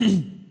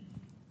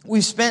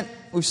we've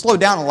slowed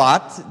down a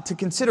lot to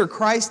consider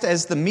Christ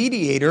as the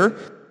mediator.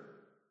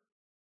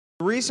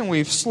 The reason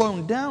we've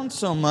slowed down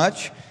so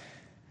much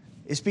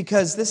is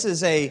because this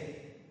is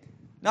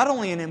not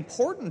only an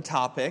important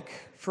topic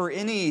for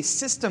any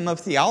system of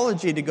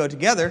theology to go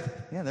together.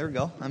 Yeah, there we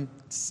go. I'm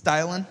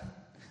styling.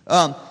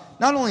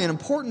 Not only an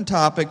important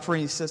topic for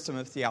any system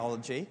of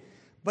theology,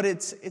 but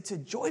it's a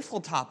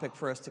joyful topic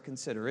for us to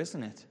consider,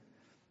 isn't it?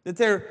 That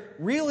there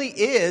really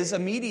is a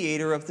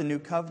mediator of the new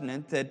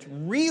covenant that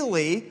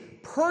really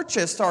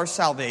purchased our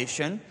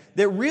salvation,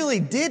 that really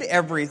did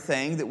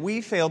everything that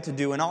we failed to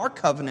do in our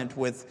covenant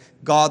with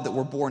God that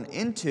we're born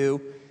into,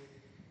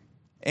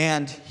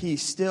 and He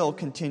still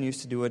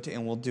continues to do it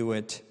and will do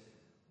it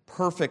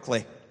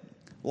perfectly.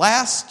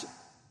 Last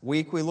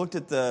week we looked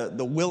at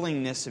the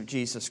willingness of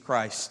Jesus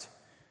Christ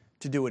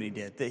to do what He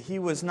did, that He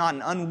was not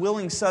an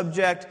unwilling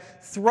subject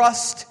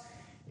thrust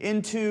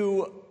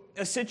into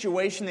a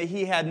situation that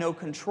He had no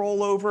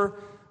control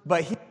over,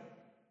 but He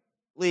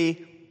was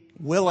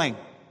willing.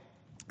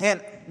 And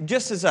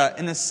just as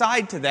an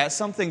aside to that,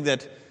 something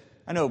that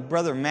I know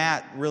Brother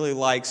Matt really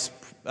likes,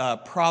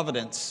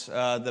 Providence,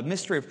 The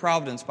Mystery of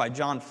Providence by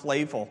John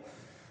Flavel.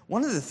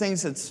 One of the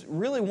things that's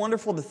really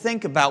wonderful to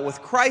think about with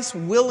Christ's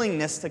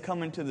willingness to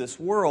come into this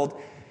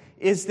world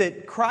is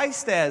that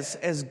Christ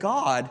as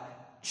God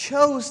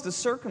chose the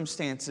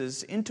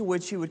circumstances into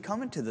which He would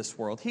come into this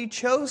world. He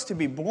chose to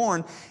be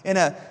born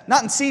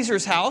not in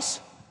Caesar's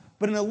house,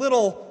 but in a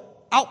little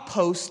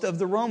outpost of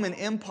the Roman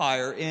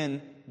Empire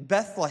in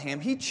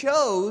Bethlehem. He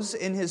chose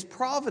in His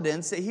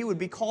providence that He would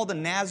be called a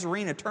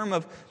Nazarene, a term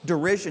of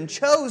derision,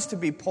 chose to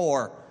be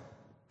poor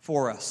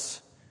for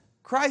us.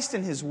 Christ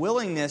in His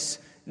willingness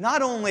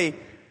not only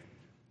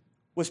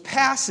was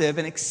passive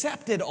and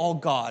accepted all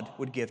God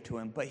would give to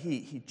Him, but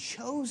He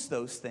chose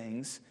those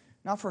things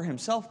not for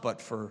Himself,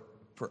 but for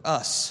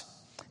us.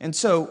 And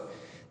so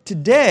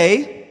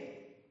today,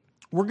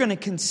 we're going to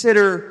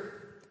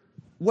consider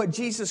what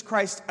Jesus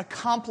Christ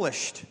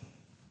accomplished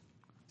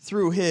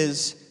through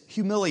His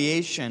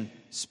humiliation,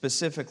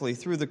 specifically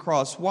through the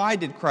cross. Why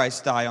did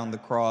Christ die on the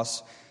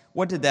cross?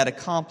 What did that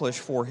accomplish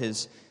for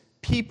His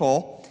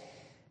people?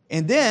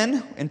 And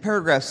then, in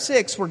paragraph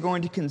 6, we're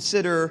going to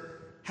consider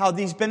how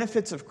these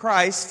benefits of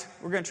Christ,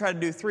 we're going to try to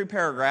do 3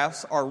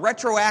 paragraphs, are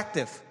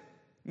retroactive,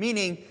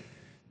 meaning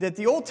that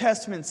the Old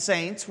Testament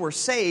saints were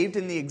saved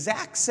in the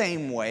exact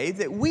same way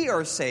that we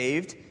are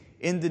saved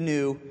in the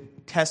New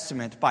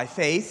Testament, by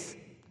faith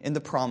in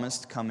the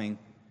promised coming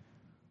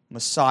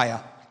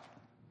Messiah.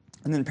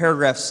 And then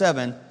paragraph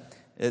 7,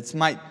 it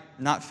might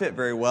not fit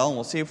very well, and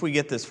we'll see if we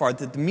get this far,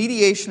 that the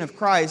mediation of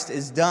Christ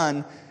is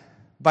done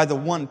by the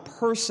one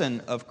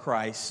person of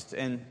Christ.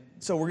 And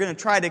so we're going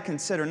to try to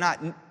consider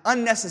not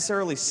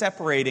unnecessarily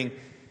separating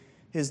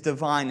His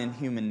divine and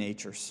human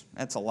natures.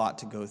 That's a lot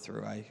to go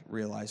through, I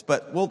realize.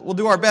 But we'll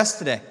do our best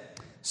today.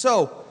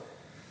 So,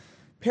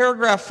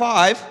 paragraph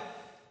 5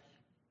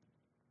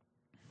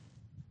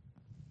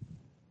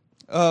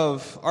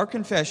 of our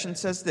confession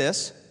says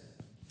this: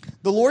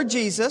 the Lord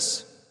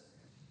Jesus,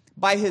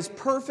 by His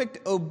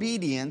perfect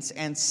obedience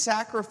and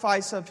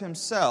sacrifice of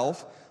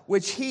Himself,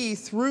 which He,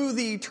 through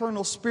the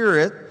eternal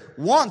Spirit,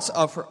 once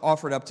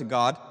offered up to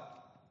God,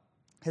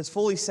 has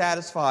fully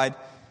satisfied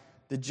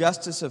the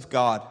justice of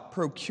God,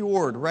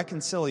 procured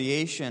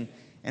reconciliation,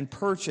 and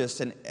purchased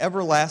an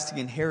everlasting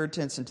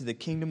inheritance into the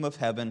kingdom of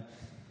heaven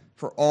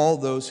for all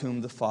those whom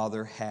the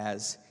Father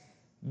has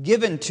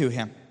given to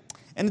Him.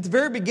 And at the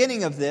very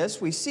beginning of this,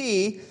 we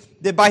see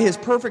that by His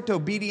perfect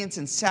obedience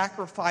and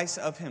sacrifice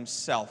of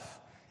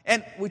Himself.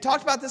 And we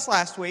talked about this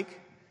last week.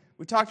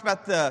 We talked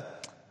about the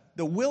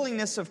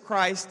willingness of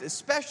Christ,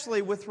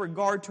 especially with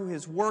regard to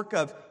His work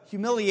of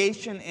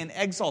humiliation and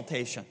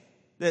exaltation.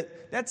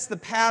 That's the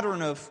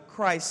pattern of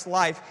Christ's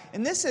life.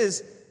 And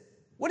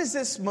what is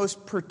this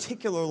most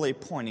particularly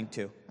pointing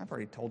to? I've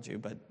already told you,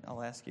 but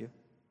I'll ask you.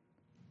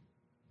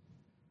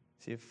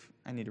 See if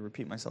I need to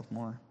repeat myself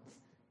more.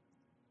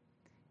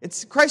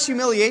 It's Christ's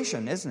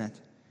humiliation, isn't it?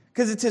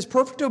 Because it's His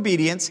perfect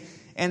obedience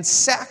and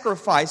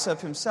sacrifice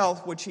of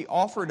Himself, which He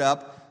offered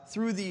up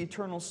through the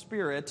eternal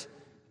Spirit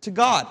to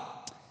God.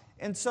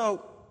 And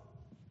so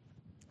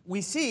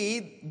we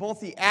see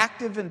both the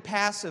active and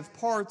passive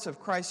parts of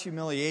Christ's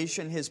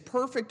humiliation, His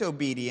perfect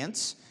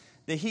obedience,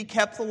 that He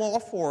kept the law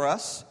for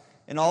us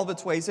in all of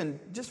its ways. And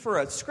just for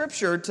a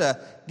scripture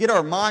to get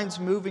our minds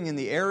moving in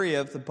the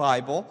area of the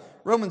Bible,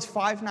 Romans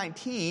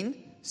 5:19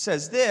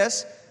 says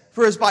this: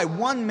 for as by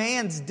one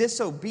man's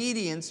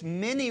disobedience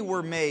many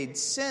were made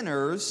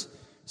sinners,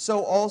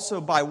 so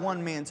also by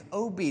one man's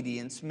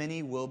obedience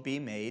many will be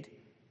made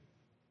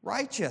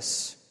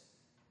righteous.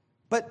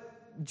 But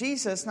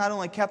Jesus not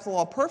only kept the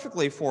law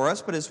perfectly for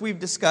us, but as we've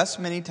discussed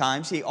many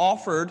times, He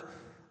offered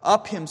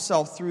up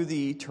Himself through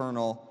the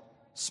eternal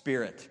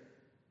Spirit.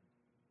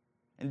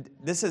 And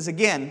this is,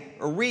 again,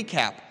 a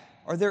recap.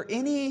 Are there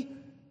any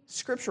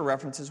scripture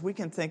references we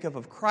can think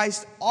of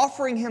Christ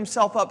offering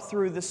Himself up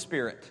through the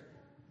Spirit?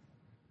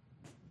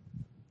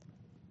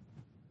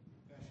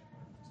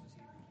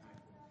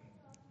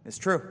 It's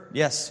true,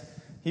 yes.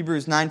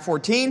 Hebrews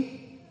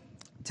 9:14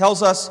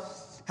 tells us,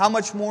 "How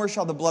much more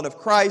shall the blood of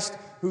Christ,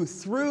 who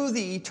through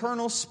the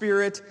eternal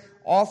Spirit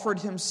offered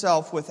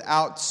himself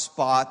without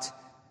spot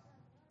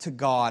to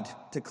God,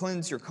 to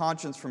cleanse your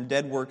conscience from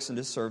dead works and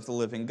to serve the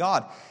living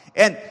God."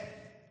 And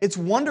it's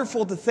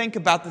wonderful to think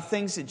about the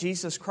things that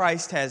Jesus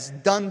Christ has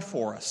done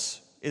for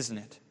us, isn't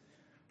it?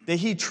 That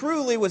He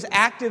truly was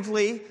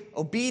actively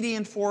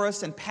obedient for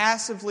us and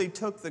passively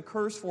took the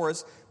curse for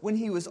us when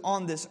He was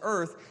on this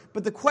earth.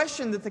 But the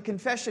question that the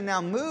confession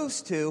now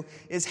moves to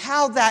is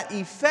how that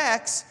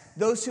affects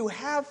those who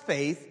have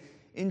faith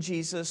in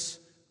Jesus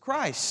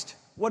Christ.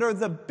 What are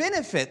the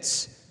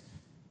benefits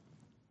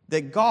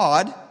that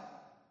God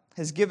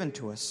has given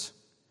to us?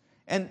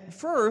 And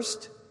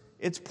first,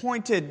 it's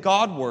pointed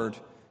Godward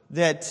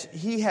that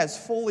He has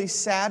fully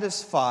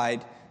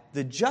satisfied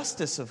the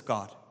justice of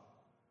God.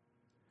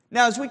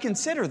 Now, as we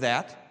consider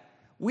that,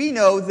 we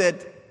know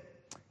that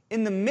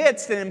in the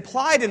midst and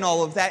implied in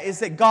all of that is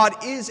that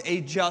God is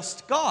a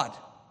just God.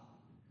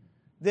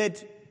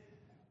 That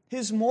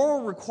His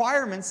moral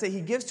requirements that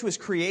He gives to His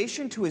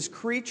creation, to His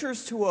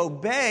creatures to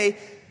obey,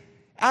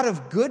 out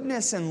of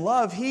goodness and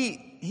love,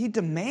 He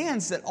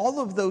demands that all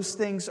of those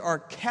things are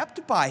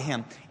kept by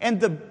Him.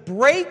 And the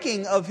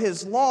breaking of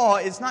His law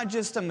is not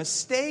just a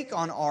mistake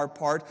on our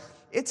part,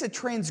 it's a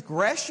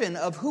transgression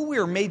of who we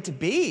are made to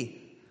be.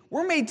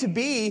 We're made to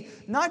be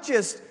not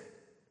just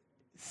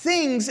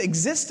things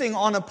existing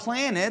on a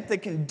planet that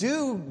can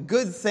do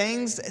good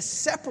things,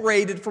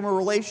 separated from a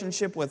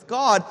relationship with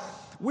God.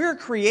 We're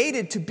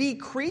created to be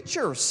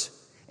creatures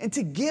and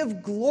to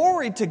give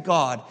glory to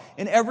God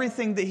in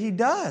everything that He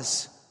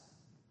does.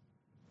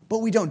 But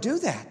we don't do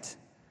that.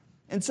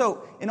 And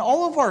so, in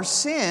all of our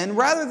sin,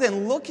 rather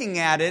than looking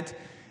at it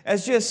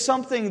as just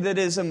something that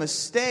is a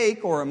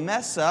mistake or a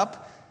mess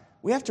up,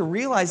 we have to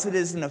realize it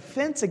is an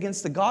offense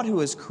against the God who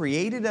has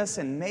created us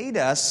and made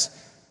us,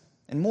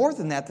 and more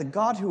than that, the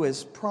God who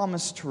has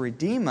promised to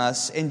redeem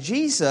us. And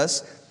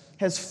Jesus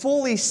has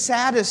fully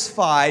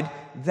satisfied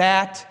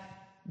that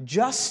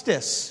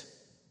justice.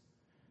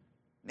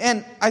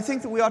 And I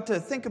think that we ought to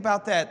think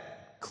about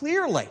that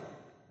clearly.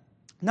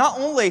 Not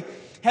only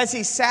has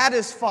He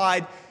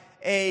satisfied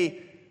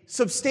a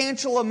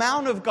substantial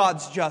amount of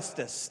God's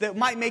justice that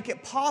might make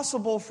it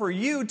possible for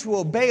you to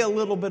obey a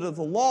little bit of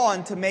the law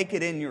and to make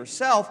it in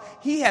yourself,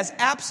 He has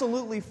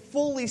absolutely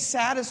fully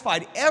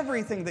satisfied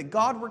everything that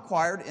God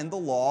required in the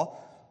law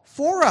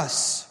for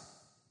us.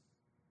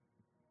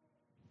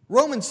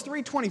 Romans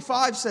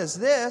 3:25 says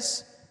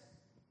this,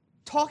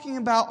 talking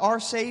about our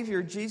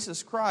Savior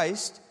Jesus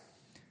Christ.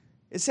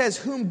 It says,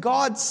 "Whom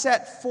God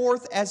set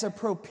forth as a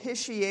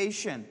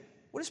propitiation."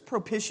 What does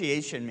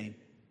propitiation mean?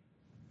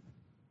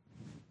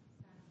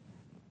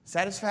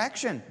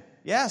 Satisfaction.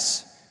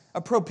 Yes.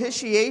 A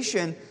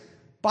propitiation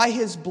by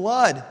His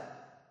blood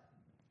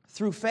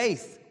through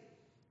faith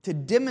to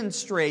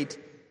demonstrate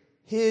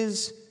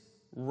His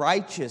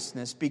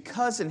righteousness,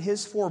 because in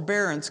His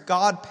forbearance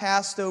God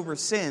passed over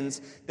sins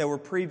that were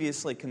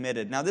previously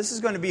committed. Now this is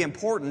going to be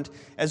important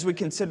as we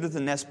consider the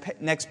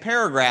next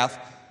paragraph,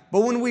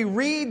 but when we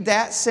read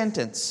that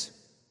sentence,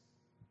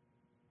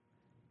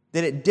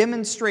 that it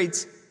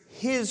demonstrates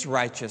His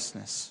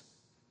righteousness,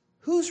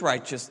 whose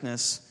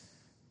righteousness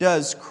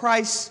does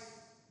Christ's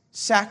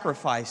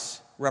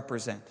sacrifice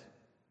represent?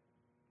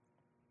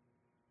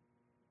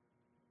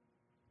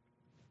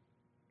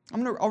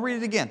 I'll read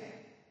it again.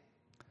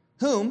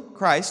 Whom,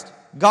 Christ,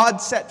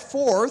 God set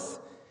forth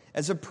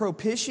as a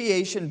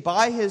propitiation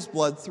by His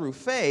blood through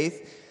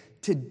faith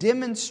to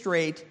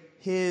demonstrate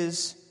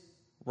His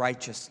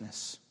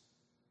righteousness.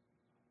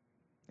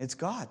 It's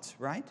God's,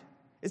 right?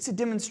 It's to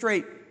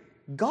demonstrate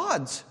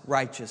God's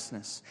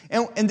righteousness.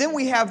 And then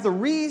we have the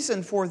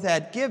reason for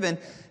that given,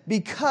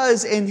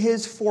 because in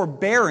His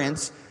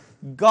forbearance,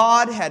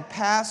 God had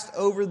passed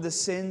over the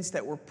sins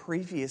that were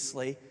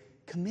previously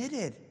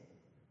committed.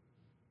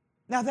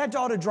 Now that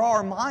ought to draw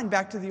our mind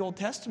back to the Old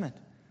Testament.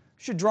 It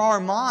should draw our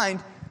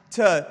mind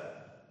to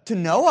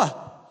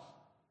Noah,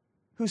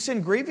 who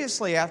sinned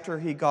grievously after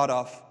he got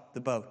off the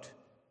boat.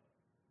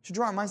 It should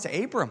draw our minds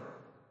to Abram,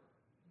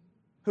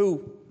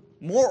 who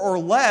more or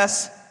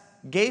less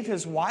gave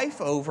his wife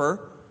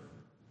over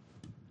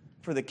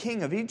for the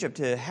king of Egypt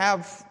to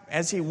have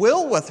as he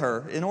will with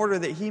her in order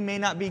that he may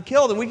not be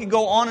killed. And we could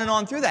go on and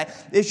on through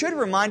that. It should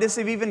remind us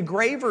of even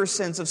graver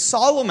sins of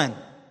Solomon,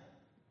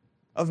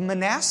 of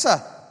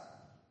Manasseh.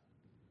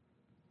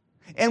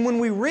 And when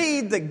we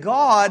read that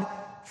God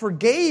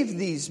forgave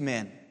these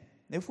men,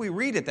 if we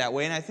read it that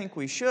way, and I think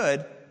we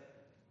should,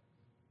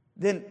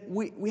 then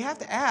we have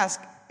to ask,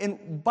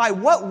 and by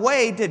what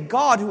way did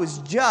God, who is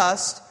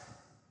just,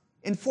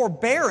 in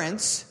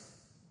forbearance,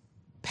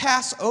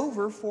 pass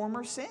over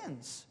former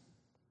sins?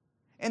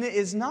 And it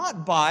is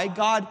not by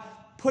God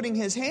putting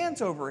His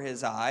hands over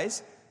His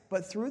eyes,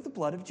 but through the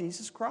blood of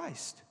Jesus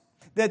Christ.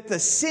 That the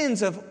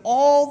sins of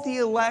all the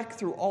elect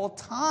through all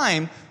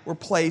time were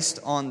placed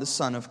on the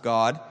Son of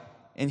God,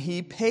 and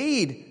He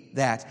paid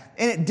that.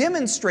 And it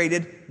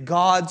demonstrated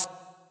God's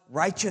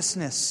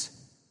righteousness.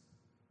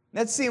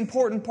 That's the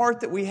important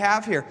part that we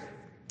have here.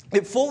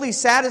 It fully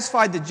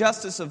satisfied the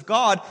justice of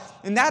God,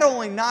 and that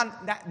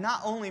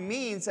not only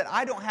means that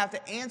I don't have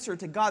to answer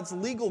to God's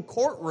legal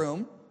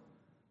courtroom,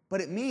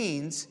 but it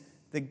means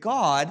that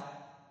God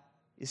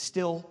is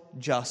still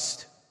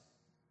just.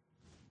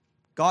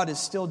 God is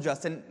still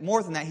just, and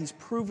more than that, He's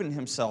proven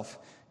Himself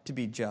to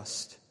be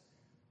just.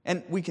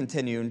 And we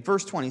continue in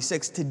verse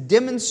 26, to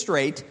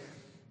demonstrate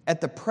at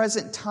the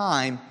present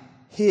time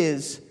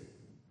His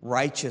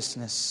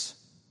righteousness,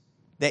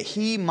 that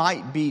He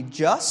might be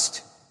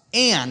just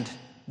and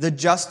the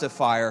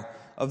justifier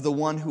of the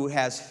one who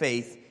has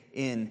faith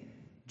in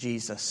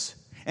Jesus.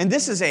 And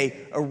this is a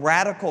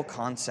radical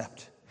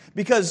concept.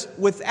 Because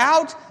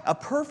without a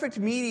perfect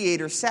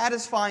mediator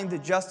satisfying the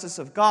justice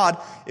of God,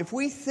 if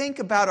we think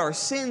about our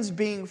sins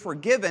being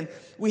forgiven,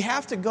 we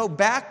have to go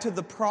back to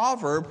the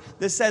proverb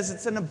that says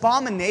it's an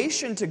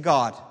abomination to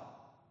God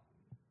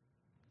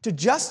to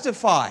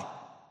justify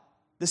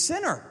the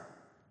sinner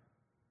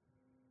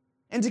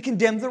and to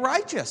condemn the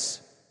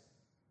righteous.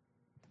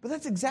 But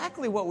that's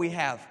exactly what we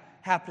have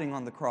happening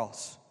on the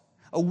cross.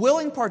 A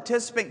willing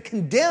participant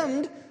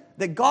condemned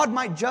that God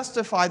might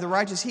justify the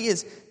righteous. He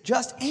is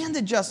just and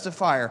the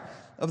justifier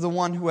of the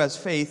one who has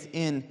faith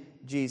in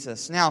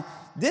Jesus. Now,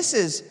 this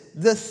is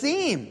the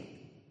theme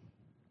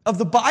of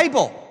the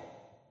Bible,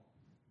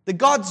 that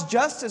God's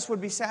justice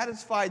would be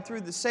satisfied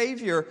through the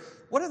Savior.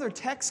 What other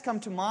texts come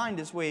to mind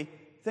as we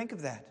think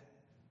of that?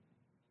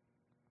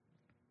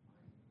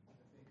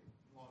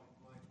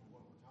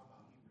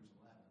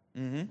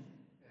 Mm-hmm.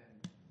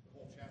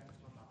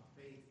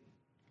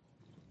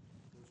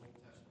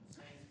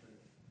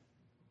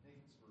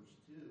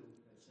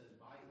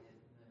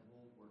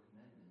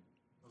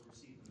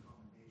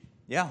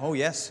 Yeah, oh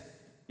yes.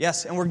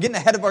 Yes, and we're getting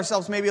ahead of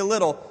ourselves maybe a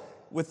little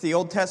with the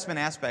Old Testament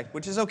aspect,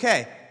 which is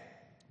okay.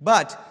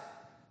 But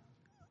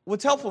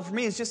what's helpful for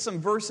me is just some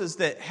verses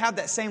that have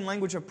that same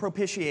language of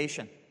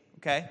propitiation,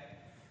 okay?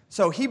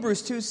 So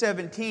Hebrews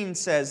 2:17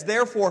 says,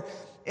 therefore,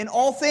 in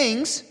all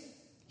things,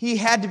 He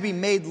had to be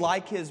made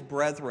like His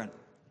brethren.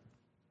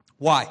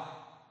 Why?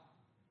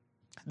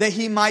 That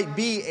He might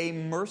be a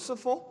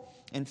merciful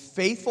and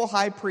faithful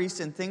high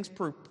priest in things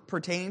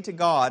pertaining to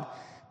God,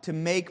 to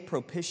make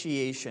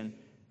propitiation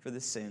for the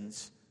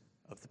sins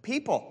of the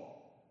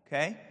people.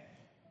 Okay?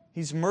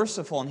 He's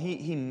merciful and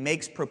he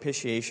makes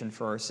propitiation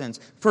for our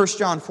sins. 1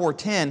 John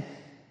 4:10,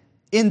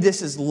 in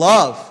this is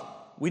love.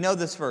 We know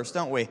this verse,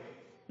 don't we?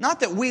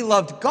 Not that we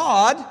loved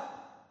God,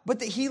 but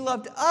that He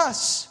loved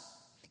us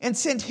and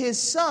sent His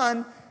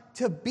Son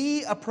to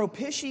be a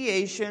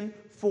propitiation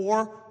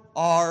for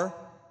our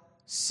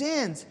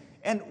sins.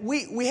 And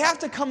we have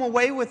to come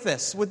away with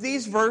this, with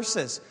these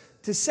verses,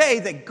 to say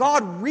that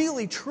God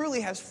really,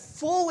 truly has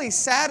fully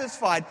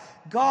satisfied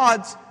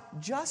God's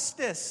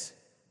justice.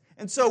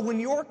 And so when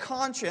your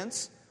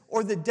conscience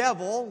or the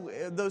devil,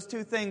 those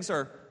two things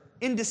are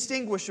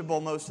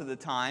indistinguishable most of the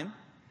time,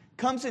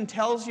 comes and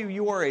tells you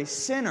you are a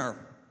sinner,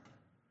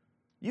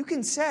 you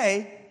can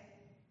say,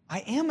 I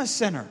am a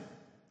sinner.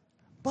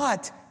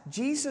 But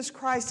Jesus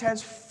Christ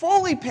has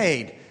fully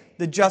paid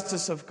the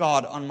justice of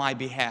God on my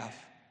behalf.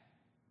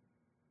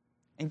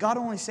 And God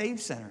only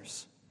saves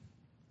sinners.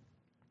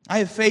 I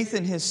have faith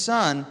in His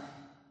Son,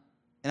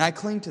 and I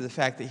cling to the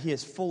fact that He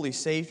has fully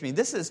saved me.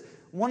 This is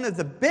one of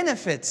the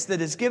benefits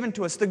that is given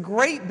to us, the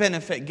great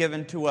benefit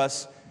given to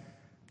us,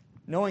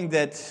 knowing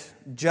that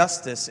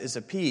justice is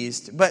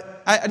appeased.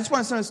 But I just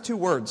want to notice two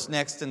words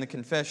next in the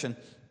confession.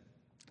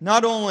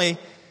 Not only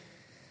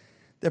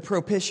the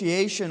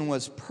propitiation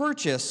was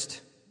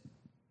purchased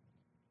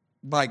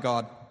by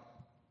God,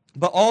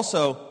 but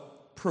also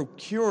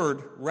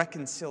procured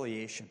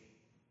reconciliation.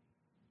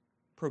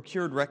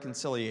 Procured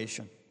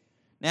reconciliation.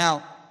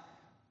 Now,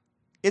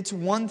 it's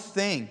one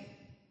thing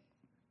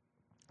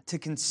to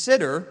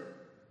consider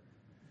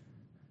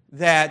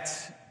that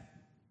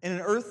in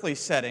an earthly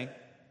setting,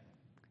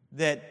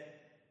 that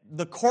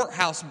the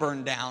courthouse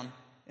burned down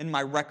and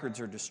my records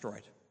are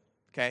destroyed.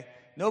 Okay?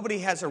 Nobody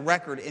has a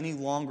record any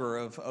longer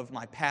of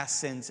my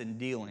past sins and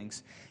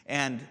dealings.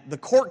 And the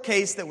court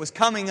case that was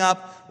coming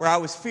up where I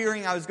was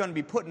fearing I was going to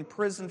be put in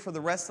prison for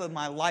the rest of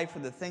my life for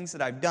the things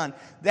that I've done,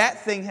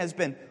 that thing has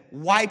been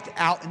wiped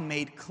out and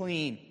made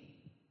clean.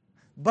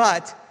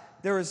 But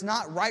there is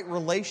not right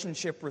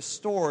relationship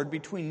restored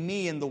between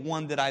me and the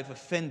one that I've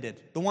offended,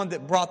 the one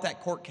that brought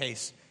that court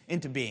case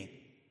into being.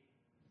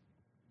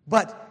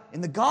 But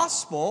in the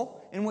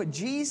gospel, in what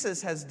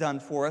Jesus has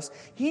done for us,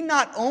 He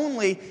not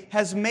only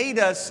has made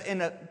us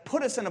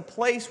put us in a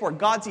place where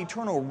God's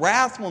eternal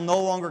wrath will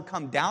no longer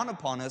come down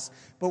upon us,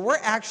 but we're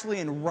actually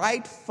in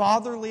right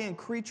fatherly and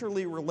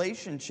creaturely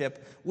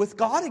relationship with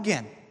God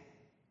again.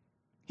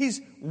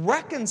 He's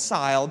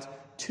reconciled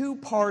two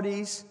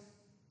parties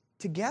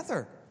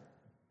together.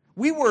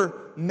 We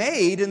were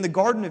made in the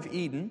Garden of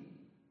Eden,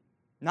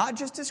 not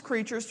just as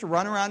creatures to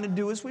run around and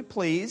do as we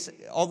please,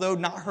 although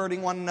not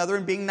hurting one another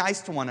and being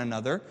nice to one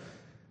another.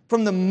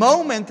 From the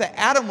moment that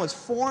Adam was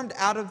formed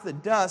out of the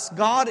dust,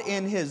 God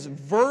in His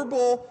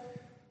verbal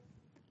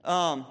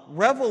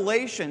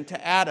revelation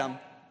to Adam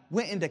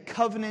went into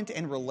covenant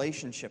and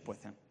relationship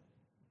with him.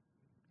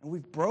 And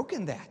we've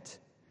broken that.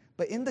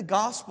 But in the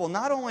gospel,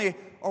 not only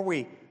are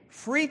we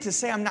free to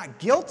say I'm not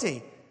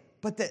guilty,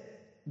 but that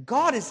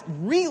God is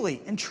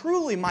really and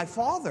truly my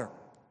Father.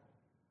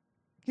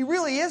 He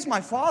really is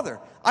my Father.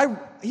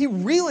 He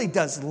really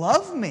does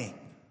love me.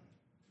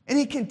 And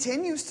He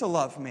continues to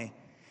love me.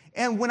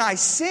 And when I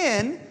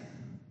sin,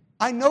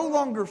 I no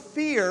longer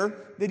fear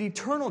that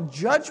eternal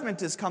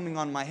judgment is coming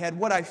on my head.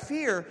 What I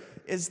fear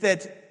is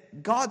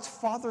that God's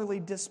fatherly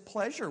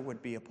displeasure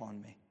would be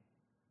upon me.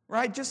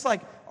 Right? Just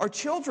like our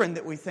children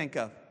that we think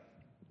of.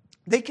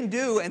 They can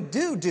do and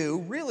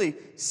do really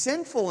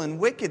sinful and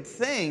wicked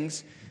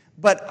things,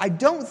 but I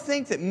don't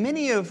think that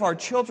many of our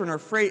children are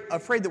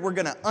afraid that we're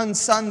going to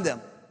unson them.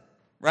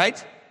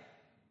 Right?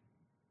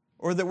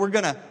 Or that we're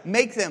going to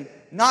make them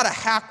not a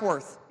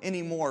Hackworth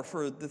anymore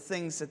for the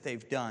things that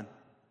they've done.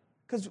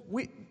 Because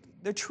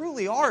they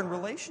truly are in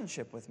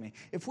relationship with me.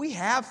 If we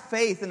have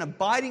faith, an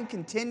abiding,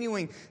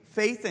 continuing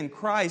faith in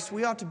Christ,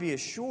 we ought to be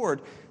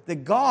assured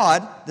that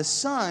God, the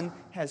Son,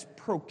 has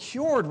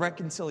procured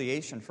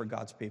reconciliation for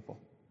God's people.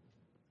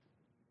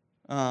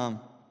 Any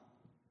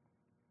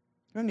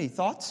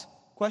thoughts?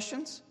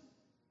 Questions?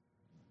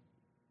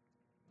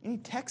 Any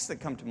texts that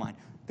come to mind?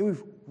 That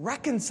we've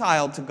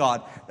reconciled to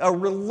God. A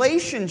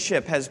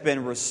relationship has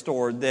been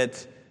restored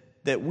that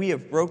we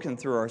have broken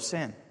through our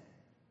sin.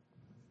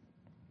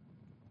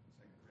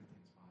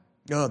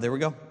 Oh, there we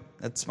go.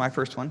 That's my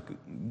first one.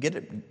 Get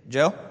it,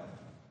 Joe?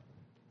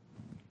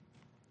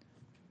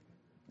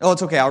 Oh,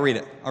 it's okay. I'll read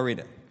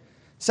it.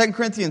 2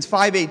 Corinthians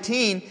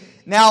 5:18.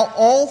 Now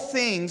all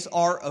things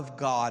are of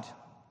God.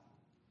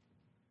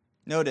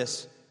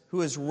 Notice, who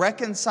has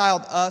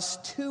reconciled us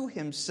to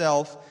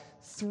Himself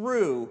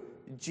through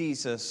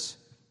Jesus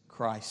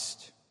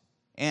Christ.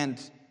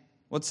 And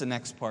what's the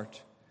next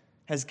part?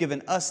 Has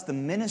given us the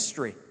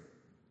ministry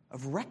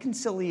of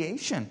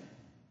reconciliation.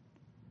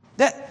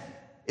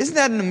 Isn't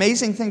that an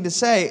amazing thing to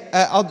say?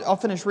 I'll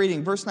finish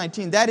reading verse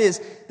 19. That is,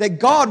 that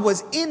God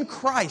was in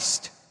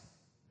Christ,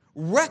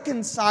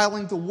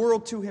 reconciling the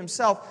world to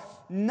Himself,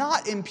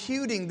 not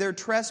imputing their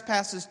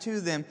trespasses to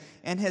them,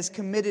 and has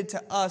committed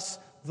to us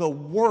the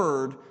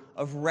word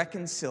of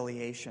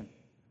reconciliation.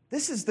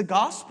 This is the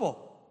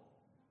gospel,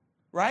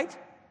 right?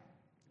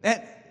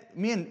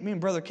 Me and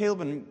Brother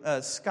Caleb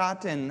and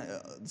Scott and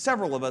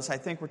several of us, I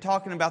think, were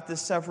talking about this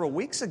several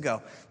weeks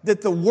ago.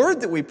 That the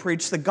word that we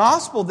preach, the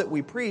gospel that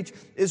we preach,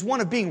 is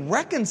one of being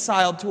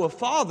reconciled to a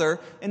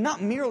Father and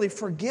not merely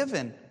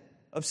forgiven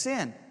of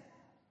sin.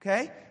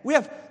 Okay? We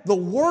have the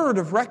word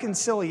of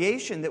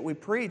reconciliation that we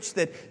preach,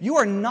 that you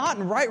are not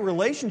in right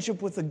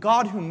relationship with the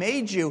God who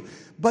made you,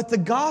 but the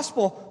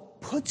gospel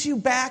puts you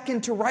back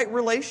into right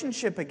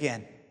relationship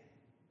again.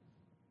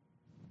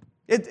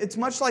 It's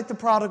much like the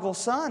prodigal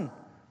son,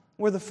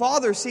 where the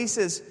father sees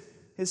his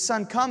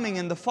son coming,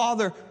 and the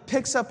father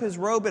picks up his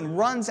robe and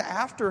runs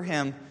after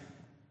him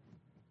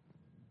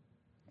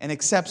and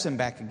accepts him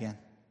back again.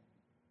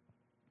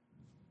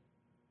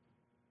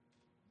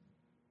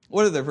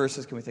 What other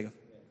verses can we think of?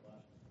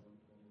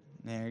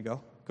 There you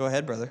go. Go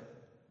ahead, brother.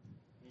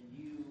 And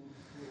you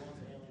who were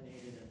once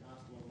alienated and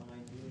hostile of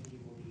mind, doing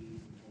evil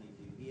deeds,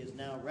 22. He is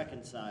now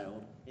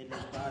reconciled in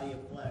His body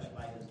of flesh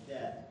by His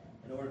death,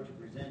 in order to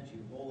present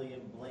you holy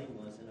and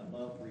blameless and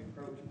above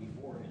reproach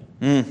before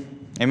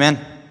Him. Amen.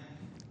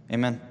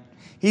 Amen.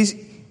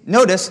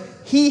 Notice,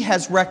 He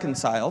has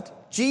reconciled.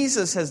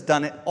 Jesus has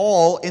done it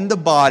all in the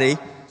body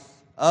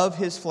of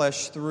His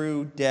flesh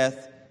through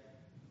death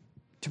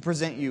to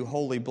present you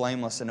holy,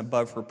 blameless, and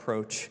above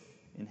reproach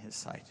in His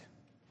sight.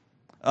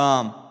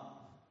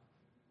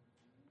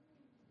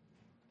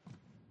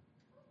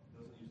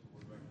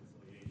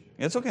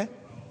 It's okay.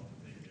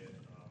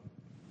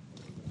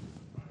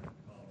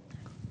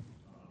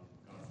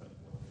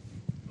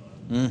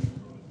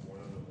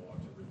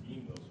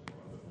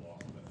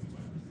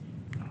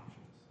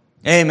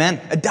 Amen.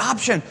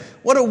 Adoption.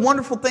 What a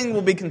wonderful thing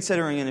we'll be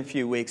considering in a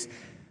few weeks.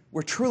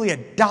 We're truly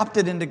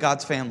adopted into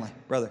God's family,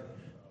 brother.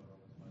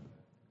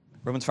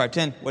 Romans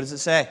 5:10. What does it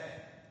say?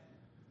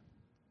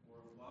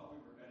 While we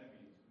were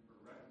enemies, we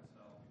were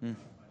reconciled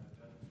by the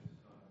death of His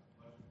Son.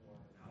 Much more,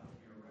 now that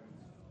we are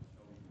reconciled,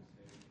 shall we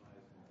be saved by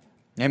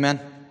His name. Amen.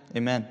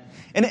 Amen.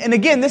 And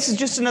again, this is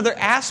just another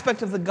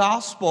aspect of the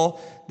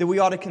gospel that we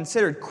ought to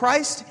consider.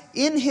 Christ,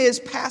 in His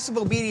passive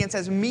obedience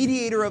as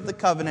mediator of the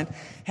covenant,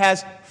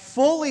 has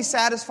fully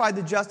satisfied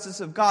the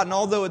justice of God. And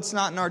although it's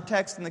not in our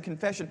text in the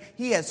confession,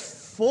 He has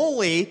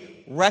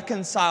fully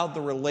reconciled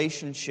the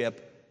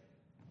relationship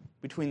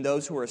between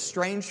those who are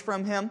estranged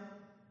from Him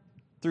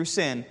through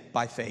sin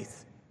by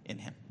faith in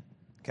Him.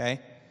 Okay?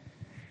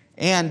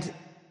 And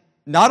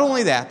not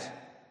only that,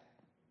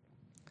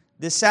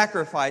 this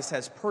sacrifice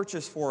has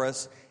purchased for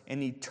us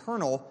an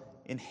eternal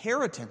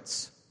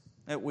inheritance.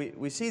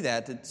 We see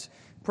that. It's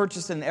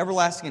purchased an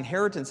everlasting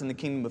inheritance in the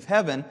kingdom of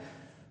heaven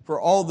for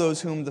all those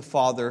whom the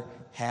Father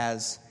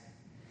has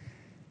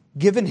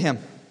given Him.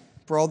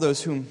 For all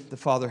those whom the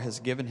Father has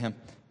given Him.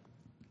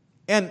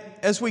 And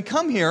as we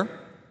come here,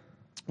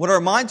 what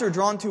our minds are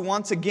drawn to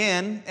once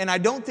again, and I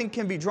don't think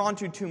can be drawn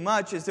to too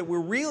much, is that we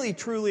really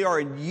truly are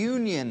in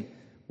union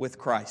with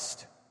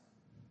Christ.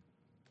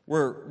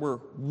 We're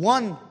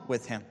one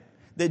with Him.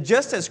 That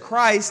just as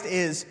Christ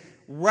is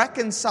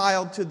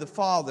reconciled to the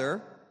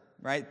Father,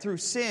 right, through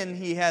sin,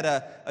 He had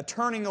a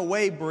turning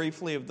away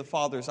briefly of the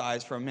Father's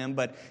eyes from Him,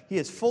 but He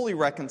is fully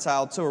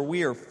reconciled, so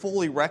we are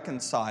fully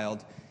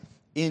reconciled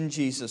in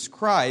Jesus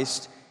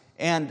Christ.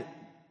 And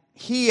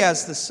He,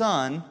 as the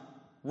Son,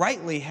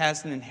 rightly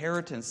has an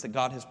inheritance that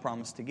God has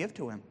promised to give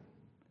to Him.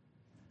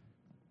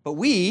 But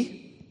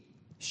we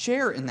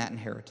share in that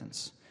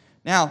inheritance.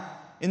 Now,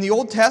 in the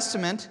Old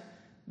Testament,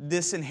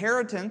 this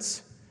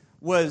inheritance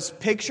was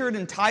pictured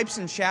in types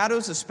and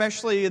shadows,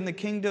 especially in the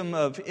kingdom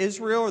of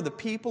Israel or the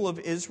people of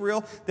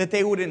Israel, that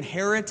they would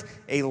inherit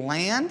a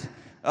land.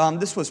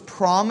 This was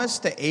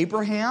promised to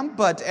Abraham,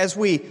 but as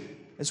we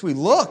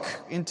look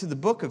into the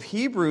book of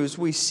Hebrews,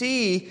 we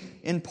see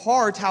in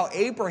part how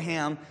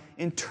Abraham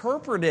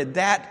interpreted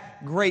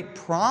that great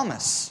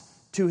promise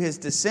to his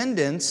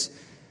descendants.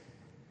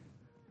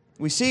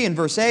 We see in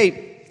verse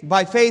 8,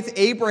 by faith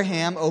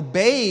Abraham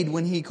obeyed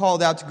when he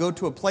called out to go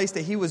to a place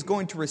that he was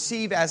going to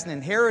receive as an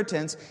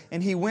inheritance,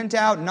 and he went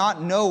out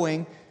not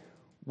knowing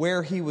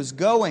where he was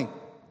going.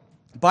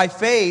 By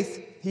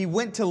faith he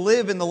went to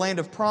live in the land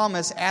of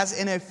promise as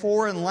in a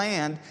foreign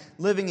land,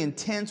 living in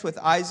tents with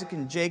Isaac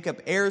and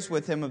Jacob, heirs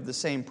with him of the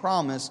same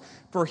promise,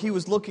 for he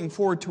was looking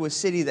forward to a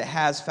city that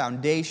has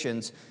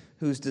foundations,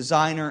 whose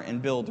designer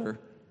and builder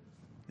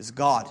is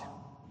God.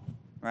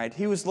 Right?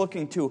 He was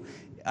looking to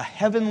a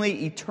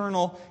heavenly,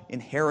 eternal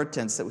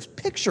inheritance that was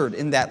pictured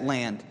in that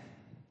land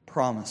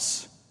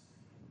promise.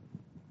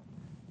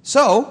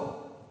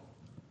 So,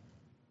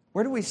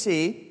 where do we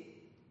see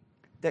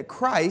that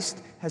Christ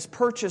has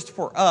purchased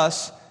for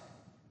us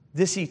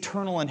this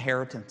eternal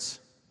inheritance?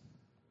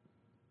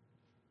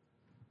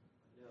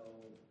 No,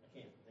 I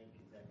can't think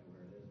exactly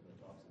where it is, but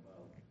it talks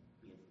about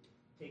being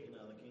taken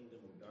out of the kingdom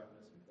of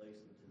darkness and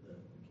placed into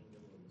the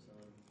kingdom of the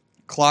Son.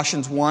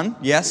 Colossians 1,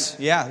 yes,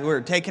 yeah,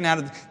 we're taken out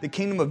of the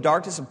kingdom of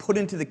darkness and put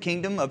into the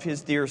kingdom of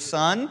His dear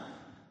Son.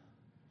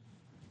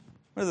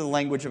 What other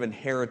language of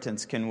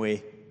inheritance can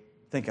we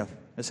think of?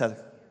 Ms.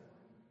 Heather?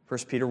 1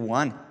 Peter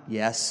 1,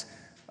 yes.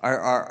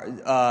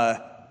 Our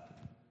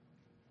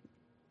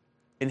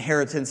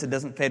inheritance that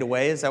doesn't fade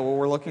away, is that what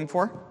we're looking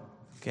for?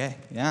 Okay,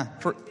 yeah.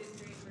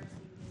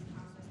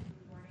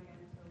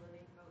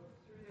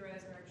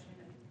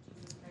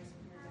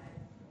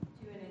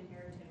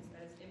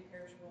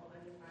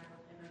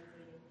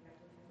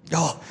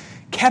 Oh,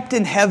 kept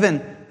in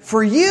heaven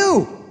for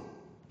you.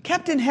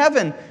 Kept in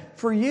heaven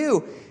for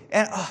you.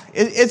 And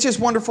it's just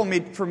wonderful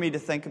for me to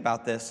think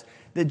about this.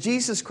 That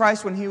Jesus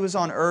Christ, when He was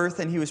on earth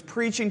and He was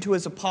preaching to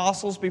His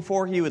apostles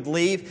before He would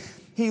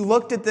leave, He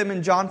looked at them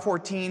in John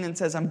 14 and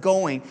says, I'm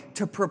going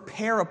to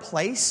prepare a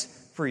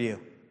place for you.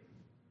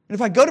 And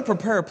if I go to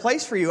prepare a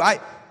place for you,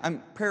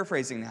 I'm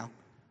paraphrasing now,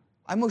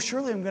 I most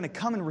surely am going to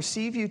come and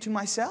receive you to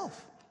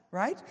myself.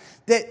 Right?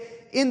 That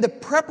in the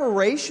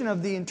preparation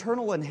of the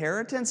eternal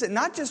inheritance, it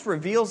not just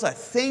reveals a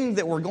thing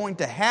that we're going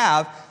to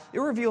have,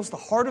 it reveals the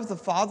heart of the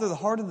Father, the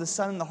heart of the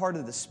Son, and the heart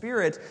of the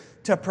Spirit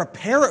to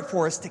prepare it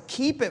for us, to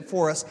keep it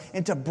for us,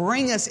 and to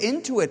bring us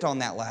into it on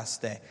that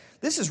last day.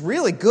 This is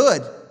really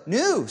good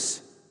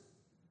news.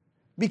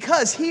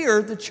 Because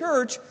here, the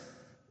church,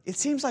 it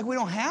seems like we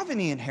don't have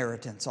any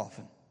inheritance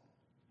often.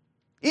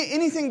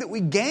 Anything that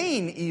we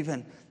gain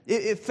even,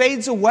 it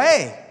fades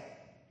away.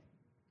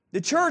 The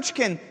church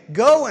can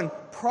go and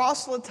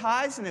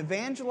proselytize and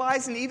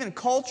evangelize, and even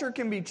culture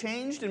can be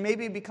changed and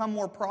maybe become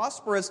more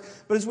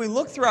prosperous. But as we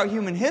look throughout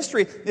human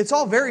history, it's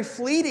all very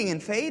fleeting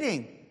and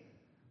fading.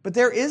 But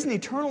there is an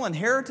eternal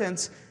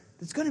inheritance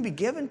that's going to be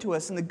given to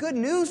us. And the good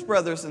news,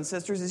 brothers and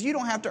sisters, is you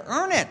don't have to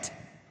earn it.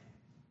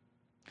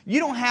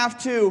 You don't have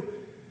to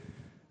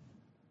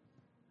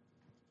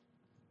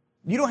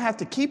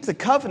keep the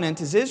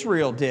covenant as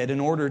Israel did in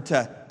order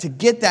to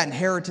get that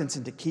inheritance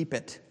and to keep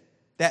it.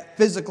 That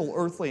physical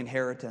earthly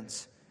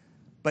inheritance.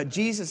 But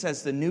Jesus,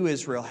 as the new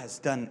Israel, has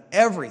done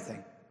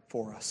everything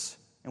for us.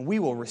 And we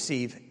will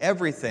receive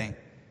everything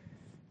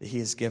that He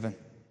has given.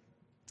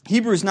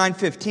 Hebrews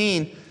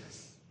 9:15.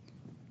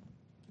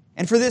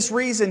 And for this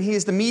reason, He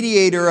is the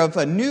mediator of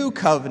a new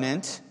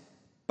covenant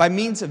by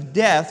means of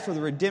death for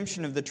the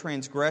redemption of the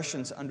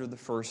transgressions under the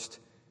first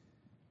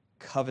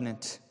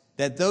covenant,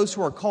 that those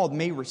who are called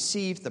may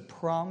receive the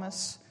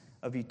promise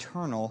of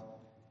eternal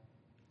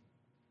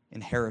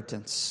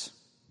inheritance.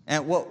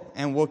 And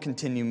we'll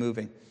continue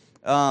moving.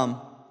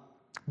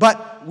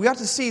 But we ought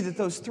to see that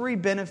those three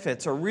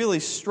benefits are really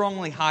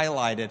strongly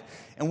highlighted,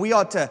 and we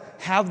ought to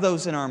have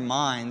those in our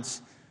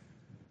minds,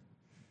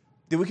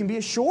 that we can be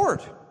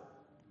assured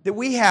that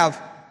we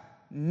have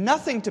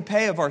nothing to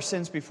pay of our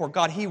sins before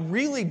God. He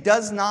really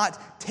does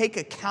not take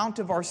account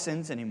of our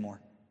sins anymore.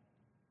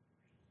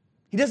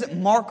 He doesn't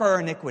mark our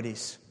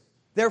iniquities.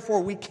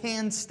 Therefore, we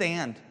can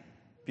stand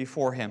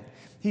before Him.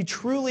 He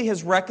truly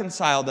has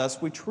reconciled us.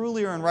 We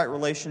truly are in right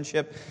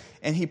relationship.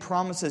 And He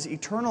promises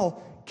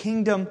eternal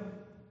kingdom,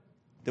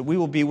 that we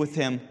will be with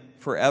Him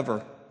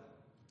forever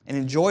and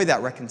enjoy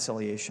that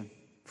reconciliation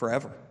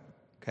forever.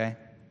 Okay?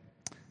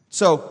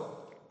 So,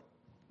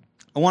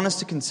 I want us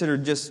to consider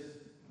just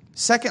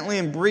secondly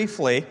and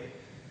briefly,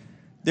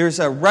 there's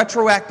a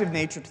retroactive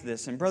nature to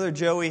this. And Brother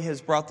Joey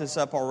has brought this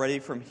up already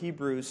from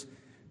Hebrews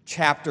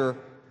chapter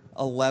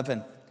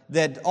 11.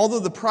 That although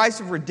the price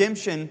of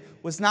redemption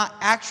was not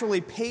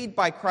actually paid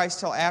by Christ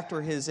till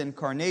after His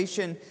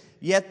incarnation,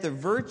 yet the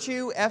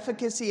virtue,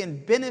 efficacy,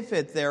 and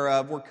benefit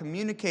thereof were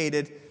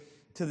communicated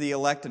to the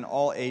elect in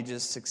all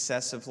ages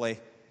successively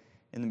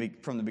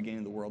from the beginning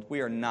of the world.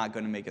 We are not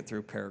going to make it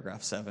through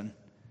paragraph 7.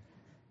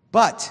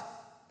 But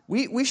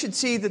we should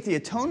see that the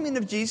atonement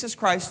of Jesus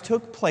Christ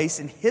took place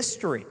in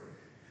history.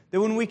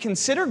 That when we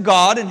consider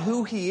God and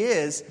who He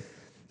has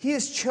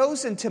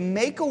chosen to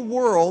make a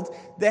world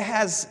that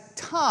has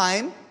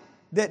time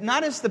that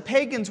not as the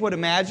pagans would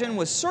imagine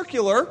was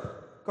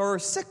circular or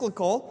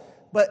cyclical,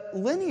 but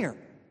linear.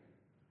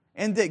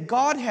 And that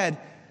God had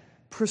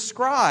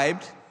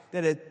prescribed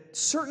that a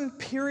certain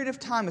period of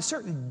time, a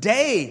certain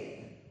day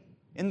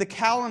in the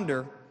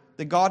calendar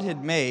that God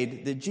had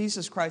made, that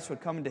Jesus Christ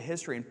would come into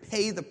history and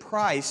pay the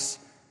price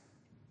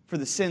for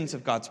the sins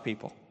of God's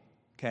people.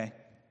 Okay?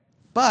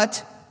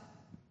 But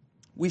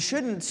we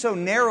shouldn't so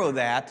narrow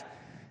that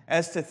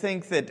as to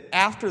think that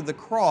after the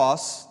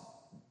cross,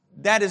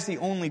 that is the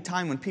only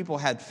time when people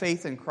had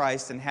faith in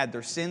Christ and had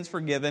their sins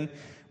forgiven,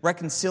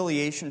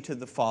 reconciliation to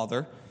the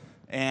Father,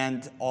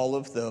 and all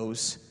of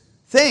those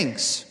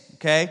things.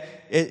 Okay?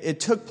 It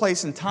took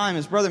place in time,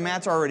 as Brother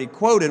Matt's already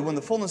quoted, when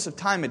the fullness of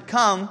time had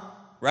come,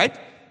 right?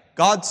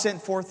 God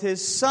sent forth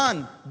His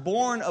Son,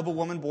 born of a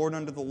woman born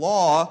under the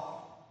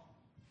law,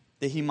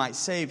 that He might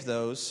save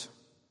those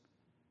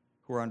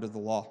who are under the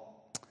law.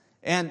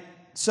 And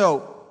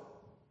so,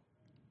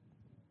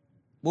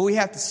 what we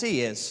have to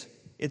see is,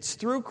 it's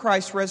through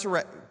Christ's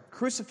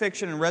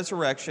crucifixion and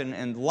resurrection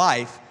and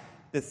life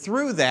that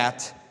through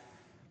that,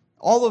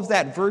 all of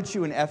that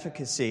virtue and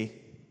efficacy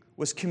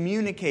was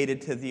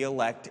communicated to the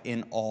elect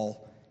in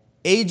all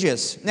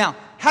ages. Now,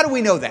 how do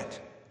we know that?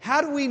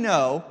 How do we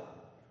know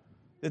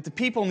that the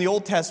people in the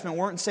Old Testament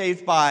weren't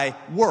saved by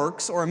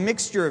works or a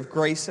mixture of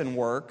grace and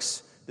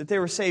works, that they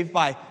were saved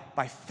by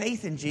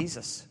faith in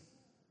Jesus,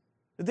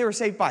 that they were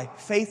saved by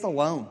faith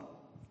alone?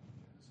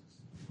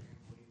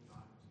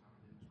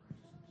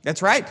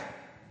 That's right.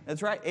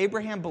 That's right.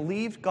 Abraham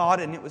believed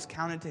God and it was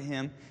counted to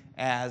him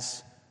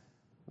as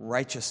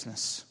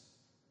righteousness.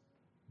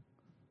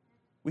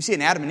 We see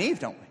in Adam and Eve,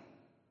 don't we?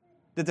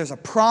 That there's a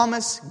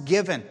promise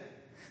given.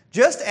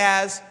 Just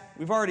as,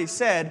 we've already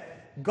said,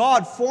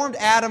 God formed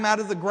Adam out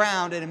of the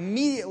ground and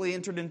immediately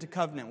entered into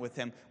covenant with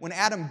him. When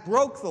Adam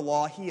broke the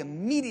law, He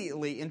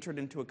immediately entered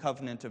into a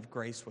covenant of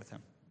grace with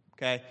him.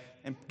 Okay?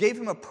 And gave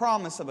him a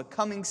promise of a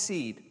coming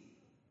seed.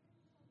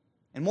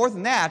 And more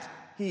than that,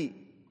 He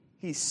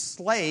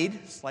slayed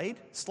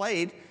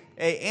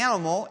an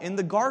animal in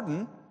the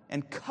garden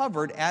and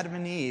covered Adam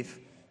and Eve,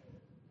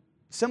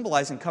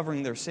 symbolizing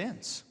covering their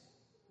sins.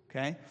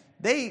 Okay?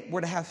 They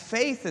were to have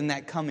faith in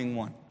that coming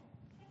one.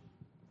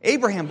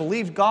 Abraham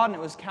believed God and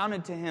it was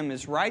counted to him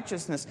as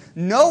righteousness.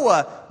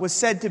 Noah was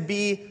said to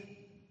be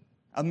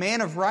a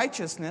man of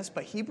righteousness,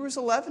 but Hebrews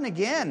 11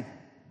 again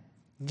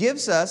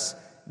gives us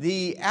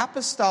the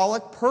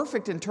apostolic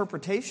perfect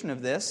interpretation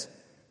of this,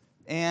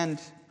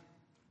 and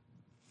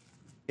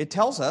it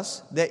tells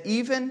us that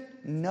even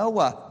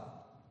Noah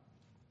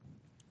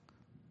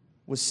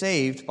was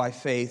saved by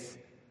faith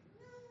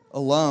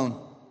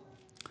alone.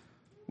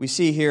 We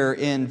see here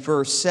in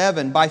verse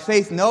 7, by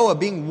faith Noah,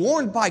 being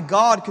warned by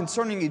God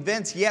concerning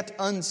events yet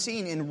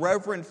unseen, in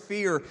reverent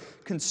fear,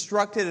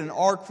 constructed an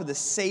ark for the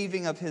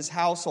saving of his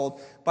household.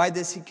 By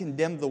this he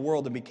condemned the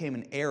world and became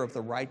an heir of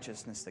the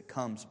righteousness that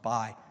comes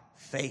by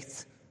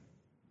faith.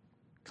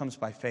 Comes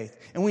by faith.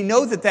 And we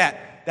know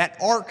that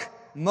ark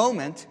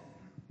moment,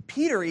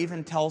 Peter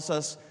even tells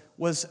us,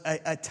 was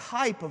a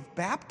type of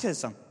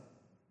baptism.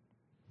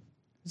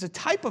 It's a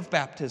type of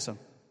baptism.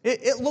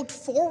 It looked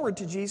forward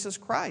to Jesus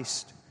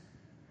Christ.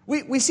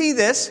 We see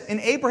this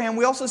in Abraham.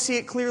 We also see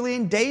it clearly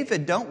in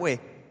David, don't we?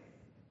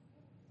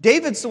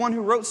 David's the one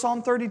who wrote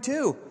Psalm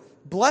 32.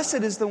 Blessed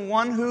is the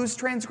one whose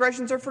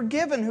transgressions are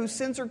forgiven, whose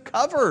sins are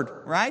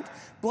covered, right?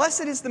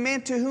 Blessed is the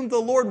man to whom the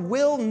Lord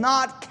will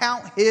not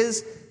count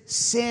his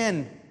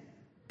sin.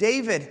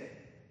 David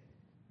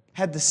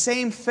had the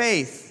same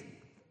faith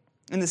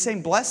and the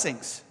same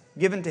blessings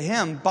given to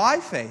him by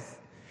faith.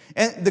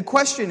 And the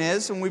question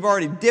is, and we've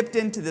already dipped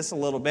into this a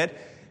little bit,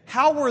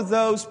 how were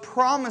those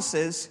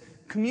promises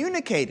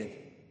communicated?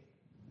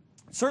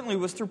 It certainly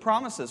was through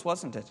promises,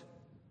 wasn't it?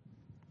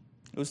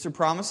 It was through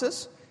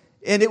promises,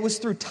 and it was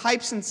through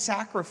types and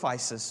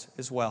sacrifices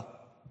as well.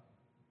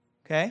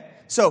 Okay?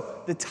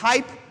 So, the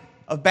type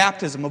of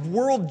baptism, of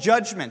world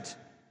judgment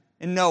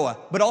in Noah,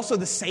 but also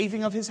the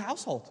saving of his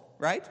household,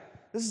 right?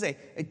 This is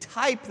a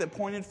type that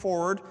pointed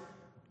forward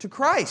to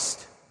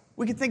Christ.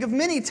 We could think of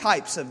many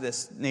types of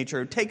this nature.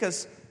 It would take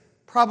us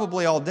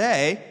probably all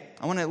day.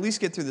 I want to at least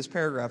get through this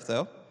paragraph,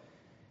 though.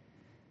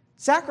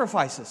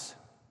 Sacrifices.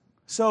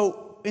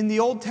 So, in the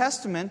Old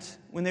Testament,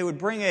 when they would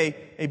bring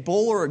a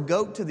bull or a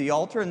goat to the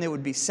altar and they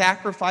would be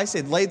sacrificed,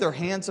 they'd lay their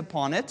hands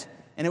upon it,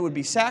 and it would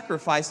be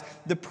sacrificed,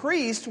 the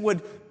priest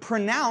would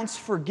pronounce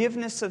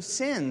forgiveness of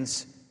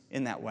sins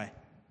in that way.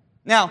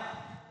 Now,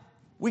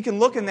 we can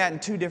look in that in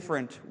two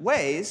different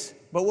ways,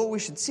 but what we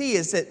should see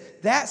is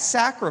that that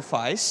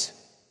sacrifice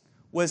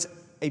was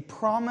a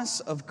promise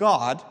of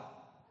God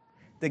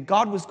that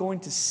God was going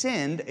to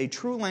send a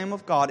true Lamb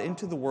of God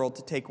into the world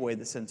to take away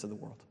the sins of the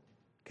world.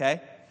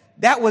 Okay?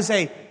 That was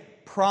a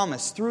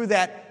promise through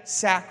that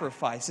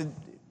sacrifice.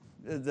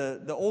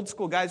 The old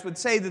school guys would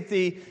say that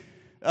the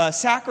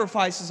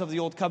sacrifices of the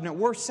Old Covenant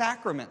were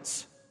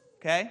sacraments.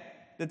 Okay?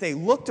 That they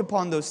looked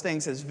upon those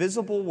things as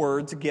visible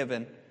words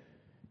given,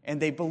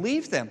 and they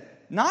believed them.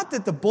 Not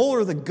that the bull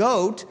or the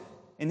goat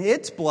and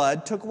its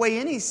blood took away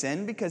any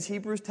sin, because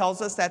Hebrews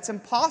tells us that's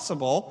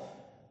impossible.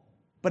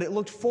 But it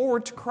looked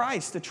forward to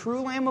Christ, the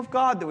true Lamb of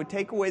God that would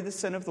take away the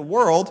sin of the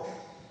world.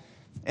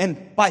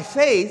 And by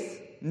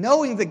faith,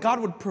 knowing that God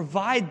would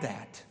provide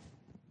that,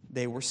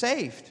 they were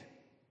saved.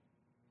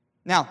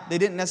 Now, they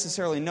didn't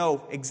necessarily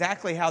know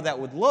exactly how that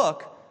would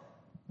look,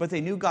 but they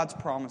knew God's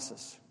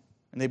promises.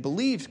 And they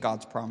believed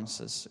God's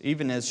promises,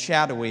 even as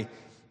shadowy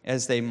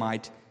as they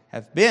might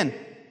have been.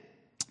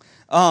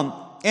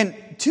 And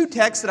two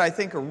texts that I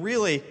think are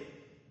really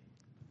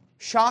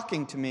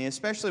shocking to me,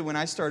 especially when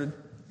I started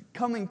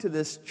coming to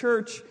this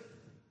church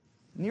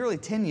nearly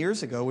 10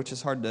 years ago, which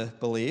is hard to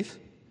believe.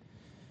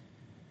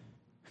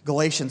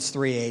 Galatians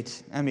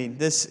 3:8. I mean,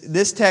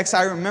 this text,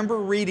 I remember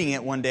reading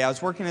it one day. I was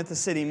working at the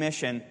city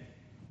mission,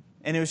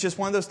 and it was just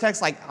one of those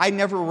texts, like I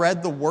never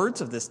read the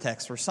words of this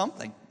text or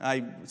something.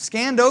 I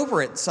scanned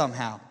over it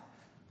somehow.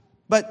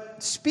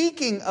 But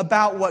speaking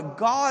about what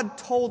God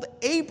told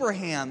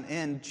Abraham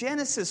in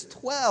Genesis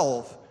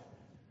 12,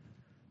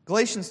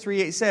 Galatians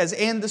 3:8 says,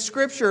 "And the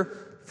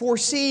Scripture,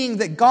 foreseeing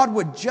that God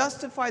would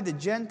justify the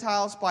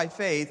Gentiles by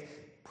faith,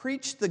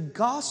 preached the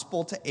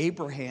gospel to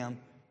Abraham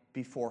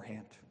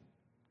beforehand,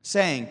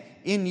 saying,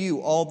 'In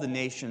you all the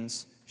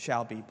nations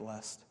shall be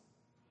blessed.'"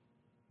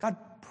 God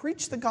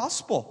preached the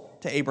gospel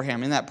to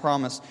Abraham in that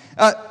promise.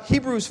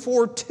 Hebrews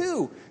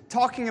 4:2,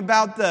 talking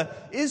about the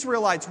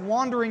Israelites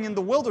wandering in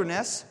the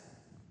wilderness.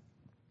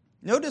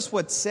 Notice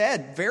what's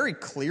said very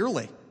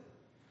clearly.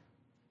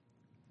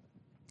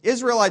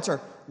 Israelites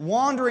are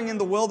wandering in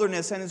the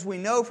wilderness, and as we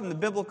know from the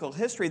biblical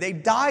history, they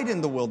died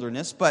in the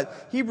wilderness.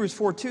 But Hebrews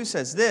 4:2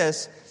 says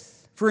this,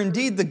 "For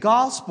indeed the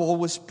gospel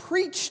was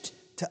preached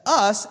to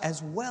us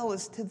as well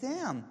as to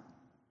them.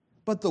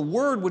 But the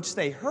word which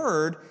they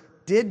heard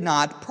did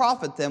not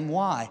profit them."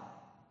 Why?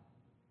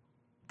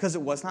 Because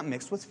it was not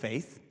mixed with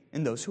faith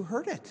in those who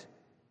heard it.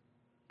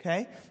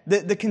 Okay?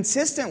 The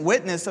consistent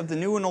witness of the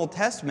New and Old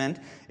Testament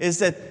is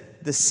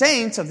that the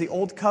saints of the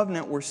Old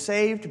Covenant were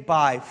saved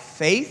by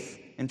faith,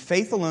 and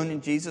faith alone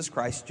in Jesus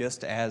Christ,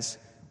 just as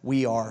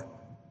we are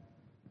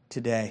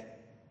today.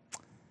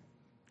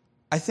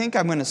 I think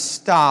I'm going to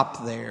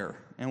stop there,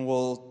 and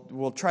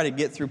we'll try to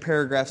get through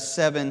paragraphs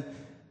 7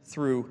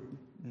 through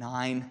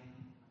 9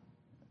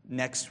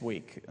 next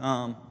week. Do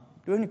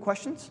you have any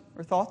questions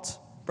or thoughts,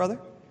 brother?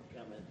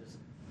 Comment, just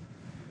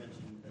you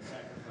mentioned the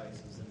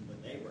sacrifices, and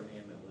with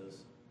Abraham it was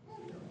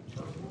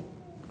personal,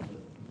 with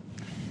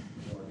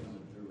the Lord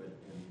coming through it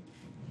and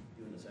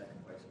doing the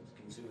sacrifice, was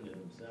consuming it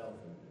himself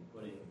and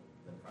putting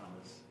the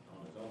promise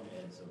on his own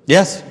head. So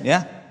Yes,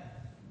 yeah.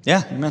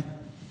 Yeah, amen.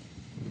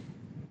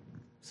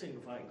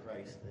 signifying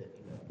Christ that it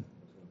was going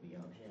to be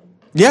on him.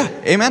 Yeah,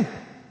 amen.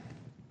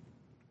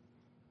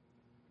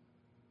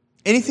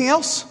 Anything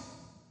else?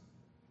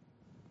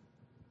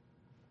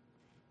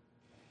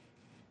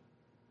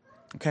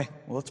 Okay,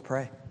 well, let's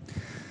pray.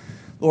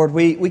 Lord,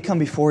 we come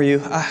before you.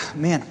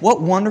 Man,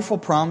 what wonderful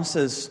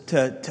promises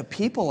to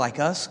people like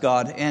us,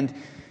 God. And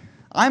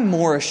I'm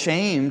more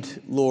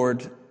ashamed,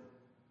 Lord,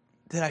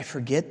 that I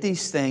forget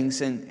these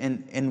things.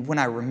 And when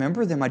I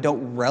remember them, I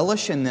don't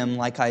relish in them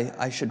like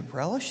I should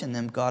relish in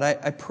them, God.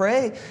 I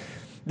pray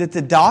that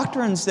the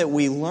doctrines that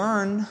we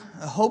learn,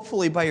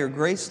 hopefully by your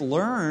grace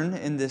learn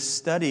in this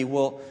study,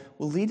 will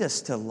lead us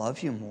to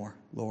love you more,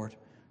 Lord,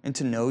 and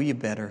to know you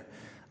better.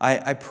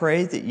 I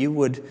pray that you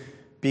would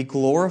be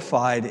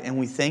glorified, and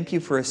we thank you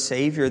for a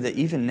Savior that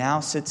even now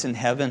sits in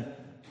heaven,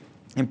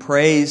 and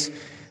praise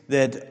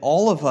that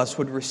all of us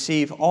would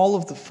receive all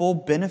of the full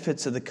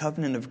benefits of the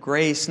covenant of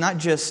grace, not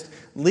just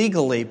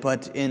legally,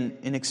 but in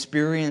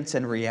experience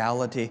and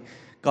reality.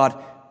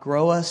 God,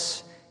 grow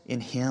us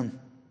in Him.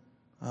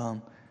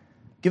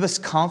 Give us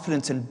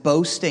confidence in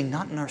boasting,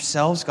 not in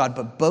ourselves, God,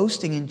 but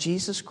boasting in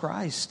Jesus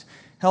Christ.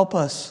 Help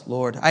us,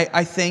 Lord.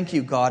 I thank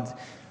you, God.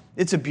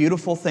 It's a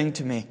beautiful thing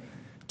to me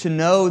to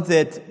know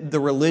that the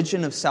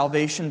religion of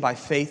salvation by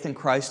faith in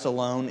Christ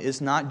alone is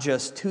not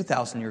just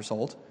 2,000 years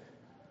old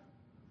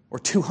or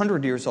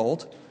 200 years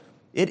old.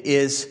 It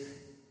is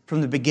from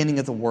the beginning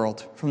of the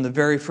world, from the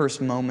very first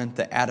moment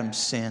that Adam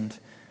sinned.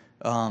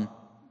 The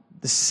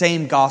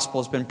same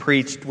gospel has been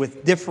preached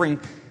with differing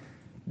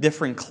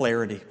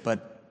clarity,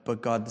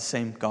 but God, the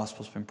same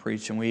gospel has been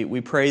preached. And we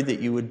pray that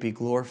you would be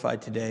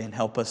glorified today and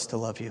help us to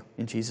love you.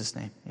 In Jesus'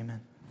 name, amen.